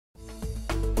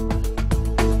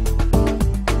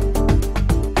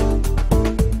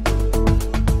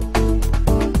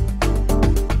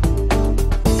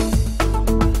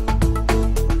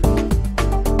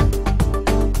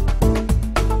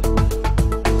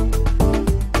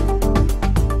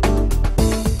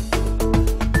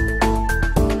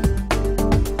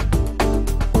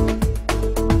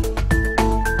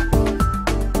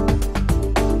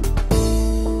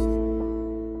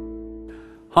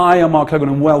Hi, I'm Mark Logan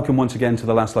and welcome once again to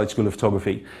the Lastolite School of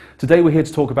Photography. Today we're here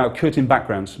to talk about curtain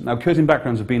backgrounds. Now, curtain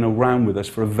backgrounds have been around with us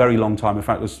for a very long time. In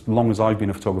fact, as long as I've been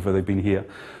a photographer, they've been here.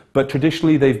 But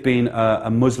traditionally they've been a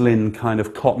muslin kind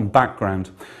of cotton background,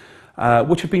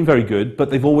 which have been very good, but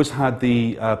they've always had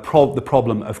the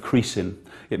problem of creasing.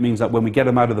 It means that when we get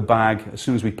them out of the bag, as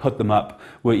soon as we put them up,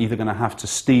 we're either going to have to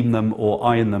steam them or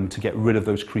iron them to get rid of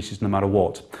those creases no matter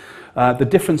what. The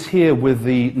difference here with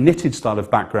the knitted style of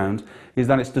background is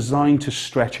that it's designed to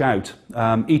stretch out.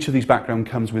 Each of these backgrounds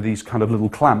comes with these kind of little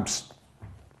clamps,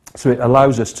 so it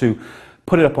allows us to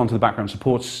put it up onto the background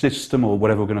support system or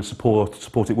whatever we're going to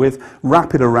support it with,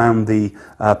 wrap it around the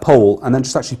pole and then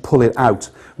just actually pull it out,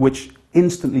 which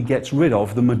instantly gets rid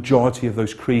of the majority of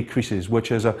those creases,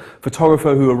 which as a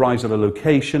photographer who arrives at a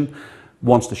location,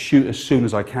 wants to shoot as soon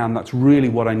as I can, that's really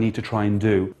what I need to try and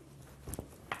do.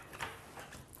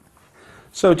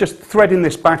 So just threading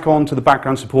this back onto the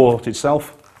background support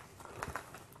itself,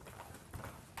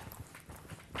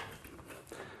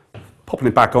 popping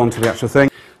it back onto the actual thing.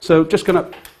 So just going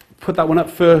to put that one up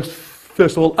first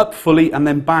of all, up fully and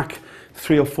then back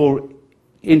 3 or 4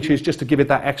 inches just to give it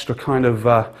that extra kind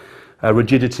of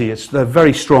rigidity. It's a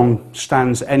very strong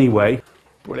stands anyway.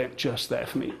 Brilliant, just there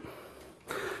for me.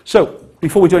 So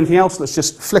before we do anything else, let's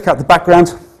just flick out the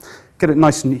background, get it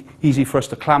nice and easy for us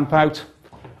to clamp out.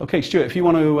 Okay, Stuart, if you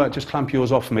want to just clamp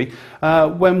yours off for me.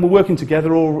 When we're working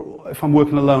together or if I'm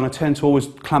working alone, I tend to always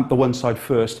clamp the one side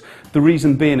first. The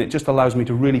reason being, it just allows me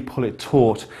to really pull it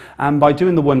taut. And by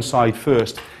doing the one side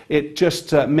first, it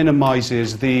just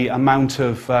minimizes the amount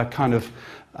of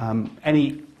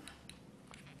any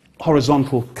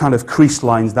horizontal kind of crease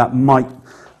lines that might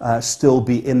still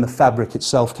be in the fabric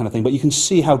itself kind of thing. But you can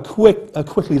see how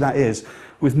quickly that is.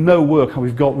 With no work, how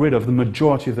we've got rid of the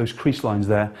majority of those crease lines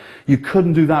there. You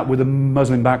couldn't do that with a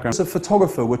muslin background. As a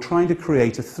photographer, we're trying to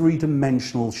create a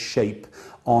three-dimensional shape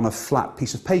on a flat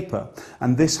piece of paper,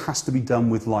 and this has to be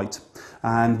done with light.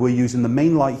 And we're using the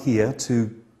main light here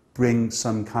to bring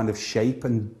some kind of shape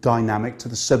and dynamic to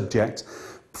the subject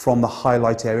from the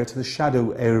highlight area to the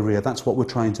shadow area. That's what we're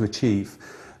trying to achieve.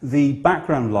 The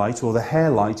background light or the hair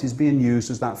light is being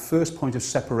used as that first point of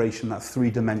separation, that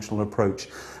three-dimensional approach.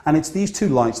 And it's these two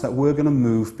lights that we're going to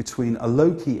move between a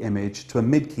low-key image to a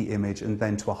mid-key image and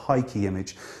then to a high-key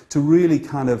image to really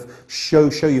kind of show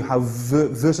you how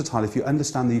versatile, if you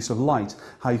understand the use of light,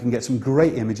 how you can get some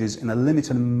great images in a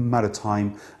limited amount of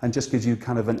time and just gives you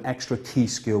kind of an extra key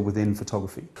skill within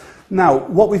photography. Now,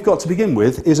 what we've got to begin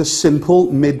with is a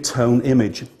simple mid-tone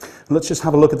image. Let's just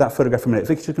have a look at that photograph for a minute.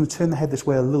 Vicky's just going to turn the head this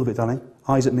way a little bit, darling.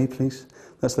 Eyes at me, please.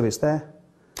 That's the way it's there.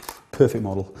 Perfect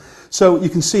model. So you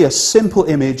can see a simple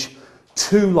image,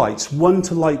 2 lights, one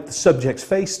to light the subject's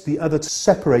face, the other to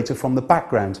separate it from the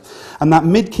background. And that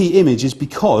mid-key image is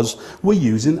because we're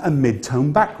using a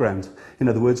mid-tone background. In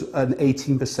other words, an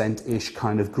 18%-ish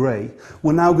kind of grey.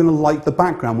 We're now going to light the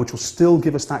background, which will still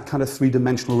give us that kind of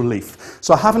three-dimensional relief.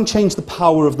 So I haven't changed the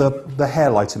power of the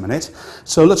hair light a minute.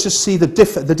 So let's just see the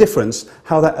difference,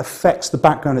 how that affects the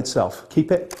background itself.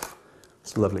 Keep it.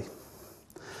 It's lovely.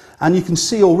 And you can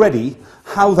see already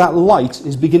how that light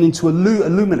is beginning to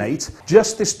illuminate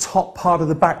just this top part of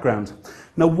the background.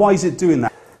 Now, why is it doing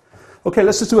that? Okay,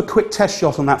 let's just do a quick test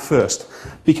shot on that first,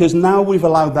 because now we've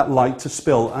allowed that light to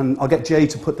spill, and I'll get Jay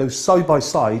to put those side by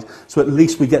side, so at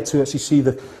least we get to actually see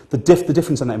the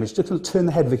difference in that image. Just turn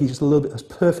the head, Vicky, just a little bit. That's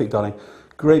perfect, darling.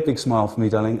 Great big smile for me,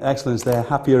 darling. Excellence there.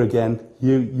 Happier again.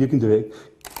 You can do it.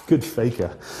 Good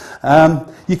faker.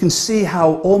 You can see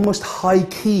how almost high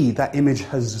key that image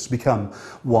has become.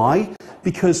 Why?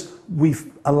 Because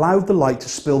we've allowed the light to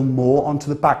spill more onto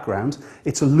the background.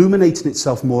 It's illuminating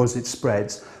itself more as it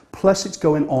spreads. Plus it's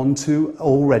going on to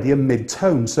already a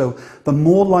mid-tone. So the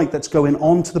more light that's going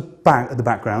on to the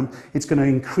background, it's going to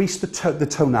increase the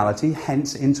tonality,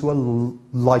 hence into a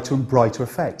lighter and brighter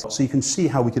effect. So you can see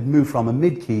how we could move from a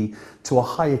mid-key to a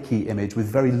higher key image with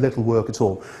very little work at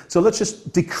all. So let's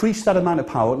just decrease that amount of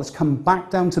power. Let's come back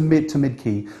down to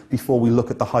mid-key before we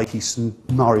look at the high key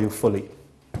scenario fully.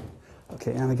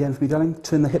 Okay, and again for me, darling,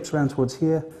 turn the hips around towards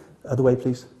here. Other way,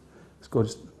 please. It's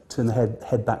gorgeous. Turn the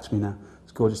head back to me now.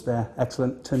 It's gorgeous there.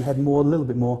 Excellent. Turn the head more, a little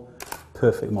bit more.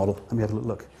 Perfect model. Let me have a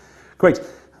look. Great.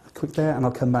 Quick there, and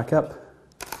I'll come back up.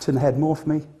 Turn the head more for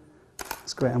me.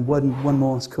 That's great. And one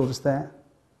more. It's gorgeous there.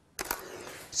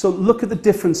 So look at the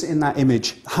difference in that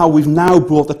image, how we've now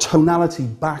brought the tonality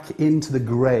back into the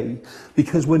grey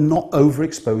because we're not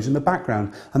overexposing the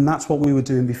background, and that's what we were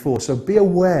doing before. So be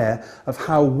aware of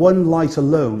how one light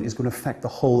alone is going to affect the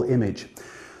whole image.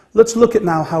 Let's look at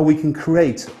now how we can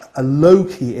create a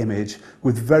low-key image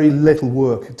with very little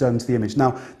work done to the image.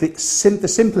 Now, the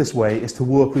simplest way is to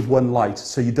work with one light,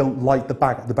 so you don't light the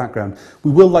background.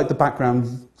 We will light the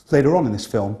background later on in this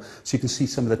film, so you can see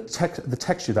some of the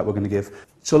texture that we're going to give.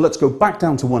 So let's go back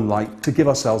down to one light to give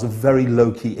ourselves a very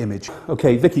low-key image.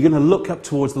 Okay, Vicky, you're going to look up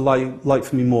towards the light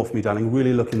for me, more for me, darling.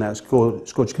 Really look in there. It's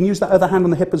gorgeous. You can use that other hand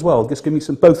on the hip as well. Just give me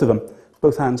both of them,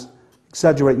 both hands.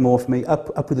 Exaggerate more for me,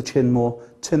 up with the chin more.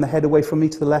 Turn the head away from me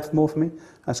to the left more for me.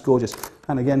 That's gorgeous.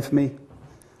 And again for me.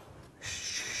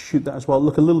 Shoot that as well.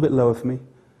 Look a little bit lower for me.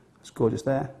 That's gorgeous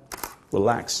there.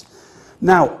 Relax.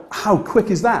 Now, how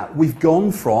quick is that? We've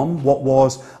gone from what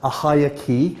was a higher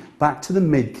key back to the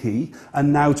mid key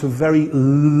and now to a very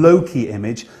low key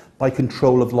image by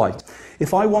control of light.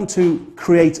 If I want to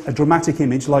create a dramatic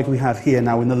image like we have here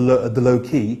now in the low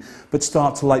key, but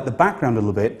start to light the background a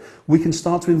little bit, we can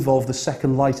start to involve the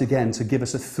second light again to give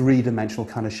us a three-dimensional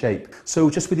kind of shape. So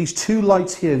just with these two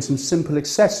lights here and some simple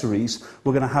accessories,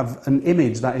 we're going to have an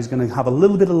image that is going to have a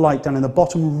little bit of light down in the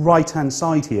bottom right-hand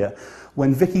side here.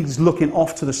 When Vicky's looking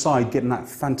off to the side, getting that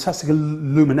fantastic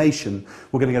illumination,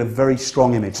 we're going to get a very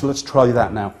strong image. So let's try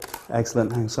that now.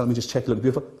 Excellent. Hang on, so let me just check it looks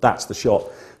beautiful. That's the shot.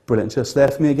 Brilliant. Just there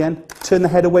for me again. Turn the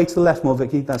head away to the left more,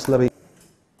 Vicky. That's lovely.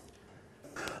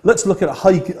 Let's look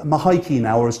at my high key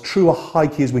now, or as true a high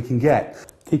key as we can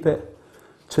get. Keep it.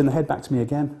 Turn the head back to me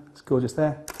again. It's gorgeous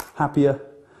there. Happier.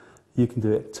 You can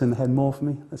do it. Turn the head more for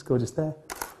me. That's gorgeous there.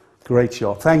 Great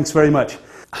shot. Thanks very much.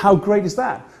 How great is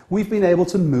that? We've been able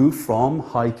to move from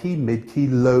high key, mid key,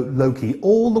 low key,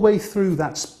 all the way through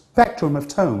that spectrum of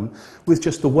tone with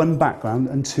just the one background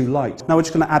and two lights. Now we're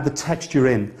just going to add the texture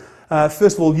in.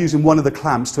 First of all, using one of the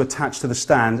clamps to attach to the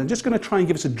stand, and just going to try and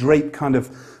give us a drape kind of,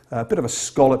 bit of a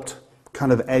scalloped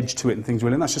kind of edge to it and things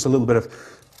really. And that's just a little bit of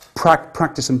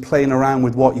practice and playing around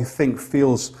with what you think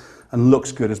feels and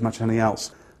looks good as much as anything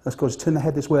else. Let's go, just turn the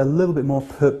head this way a little bit more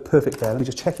perfect there. Let me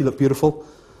just check you look beautiful.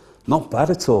 Not bad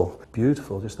at all.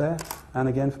 Beautiful, just there. And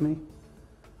again for me.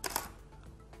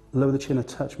 Lower the chin a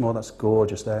touch more, that's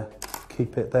gorgeous there.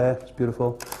 Keep it there, it's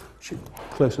beautiful. Shoot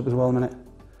close up as well a minute.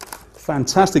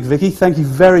 Fantastic, Vicky. Thank you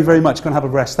very, very much. Go and have a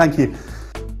rest. Thank you.